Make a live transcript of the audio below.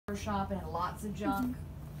shop and had lots of junk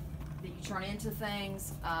that you turn into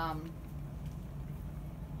things. I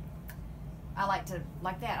like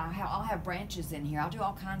that. I'll have branches in here. I'll do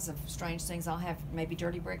all kinds of strange things. I'll have maybe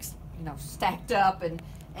dirty bricks, you know, stacked up, and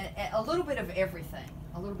a little bit of everything.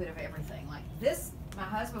 A little bit of everything. Like this, my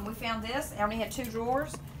husband, we found this. It only had 2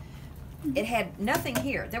 drawers. It had nothing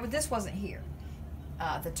here. This wasn't here.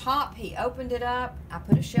 The top, he opened it up. I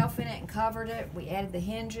put a shelf in it and covered it. We added the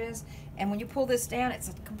hinges, and when you pull this down,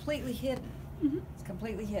 it's completely hidden. It's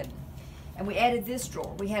completely hidden. And we added this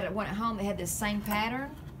drawer. We had one at home that had this same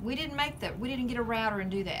pattern. We didn't make that. We didn't get a router and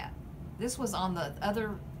do that. This was on the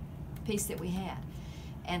other piece that we had.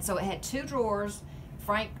 And so it had 2 drawers.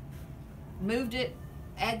 Frank moved it,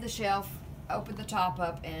 added the shelf, opened the top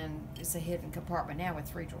up, and it's a hidden compartment now with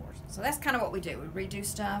 3 drawers. So that's kind of what we do. We redo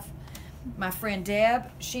stuff. My friend Deb,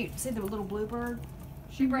 see the little bluebird?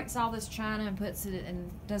 She breaks all this china and puts it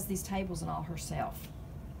and does these tables and all herself.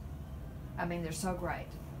 I mean, they're so great.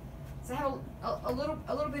 So I have a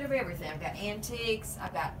little bit of everything. I've got antiques.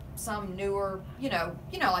 I've got some newer, you know,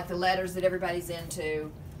 like the letters that everybody's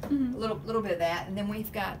into. A little bit of that, and then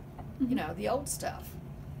we've got, you know, the old stuff,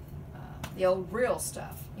 the old real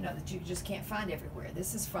stuff, you know, that you just can't find everywhere.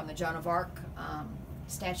 This is from the Joan of Arc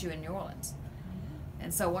statue in New Orleans,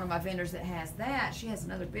 and so one of my vendors that has that, she has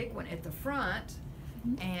another big one at the front,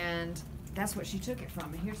 and that's what she took it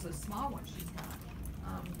from. And here's the small one she's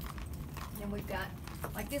got. Then we've got,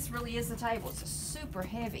 like, this really is the table. It's a super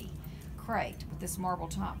heavy crate with this marble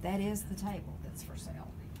top. That is the table that's for sale.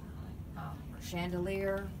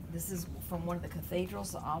 Chandelier. This is from one of the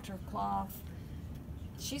cathedrals, the altar cloth.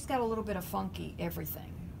 She's got a little bit of funky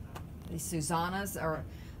everything. These Susannas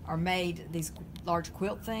are made, these large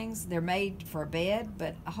quilt things, they're made for a bed,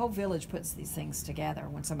 but a whole village puts these things together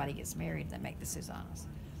when somebody gets married. They make the Susannas.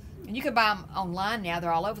 And you can buy them online now.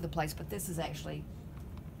 They're all over the place, but this is actually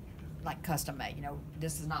like custom made. You know,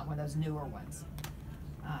 this is not one of those newer ones.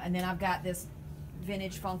 And then I've got this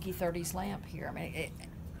vintage funky 30s lamp here. I mean,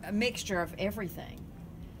 a mixture of everything.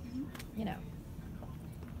 You know,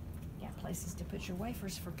 you got places to put your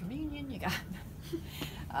wafers for communion. You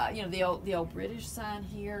got, you know, the old British sign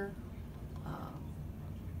here.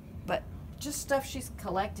 But just stuff she's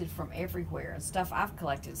collected from everywhere and stuff I've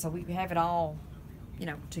collected. So we have it all, you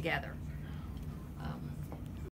know, together.